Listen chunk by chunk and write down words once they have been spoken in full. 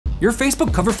your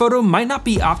Facebook cover photo might not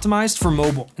be optimized for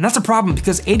mobile. And that's a problem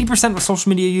because 80% of social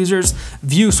media users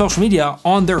view social media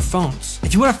on their phones.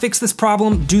 If you wanna fix this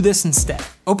problem, do this instead.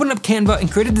 Open up Canva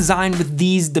and create a design with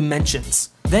these dimensions.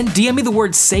 Then DM me the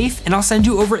word safe and I'll send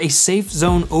you over a safe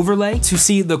zone overlay to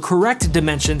see the correct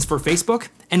dimensions for Facebook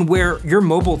and where your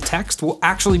mobile text will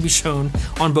actually be shown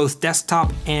on both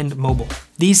desktop and mobile.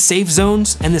 These safe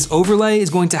zones and this overlay is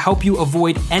going to help you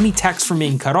avoid any text from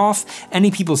being cut off, any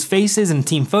people's faces and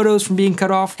team photos from being cut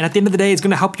off, and at the end of the day, it's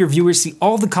gonna help your viewers see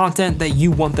all the content that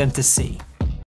you want them to see.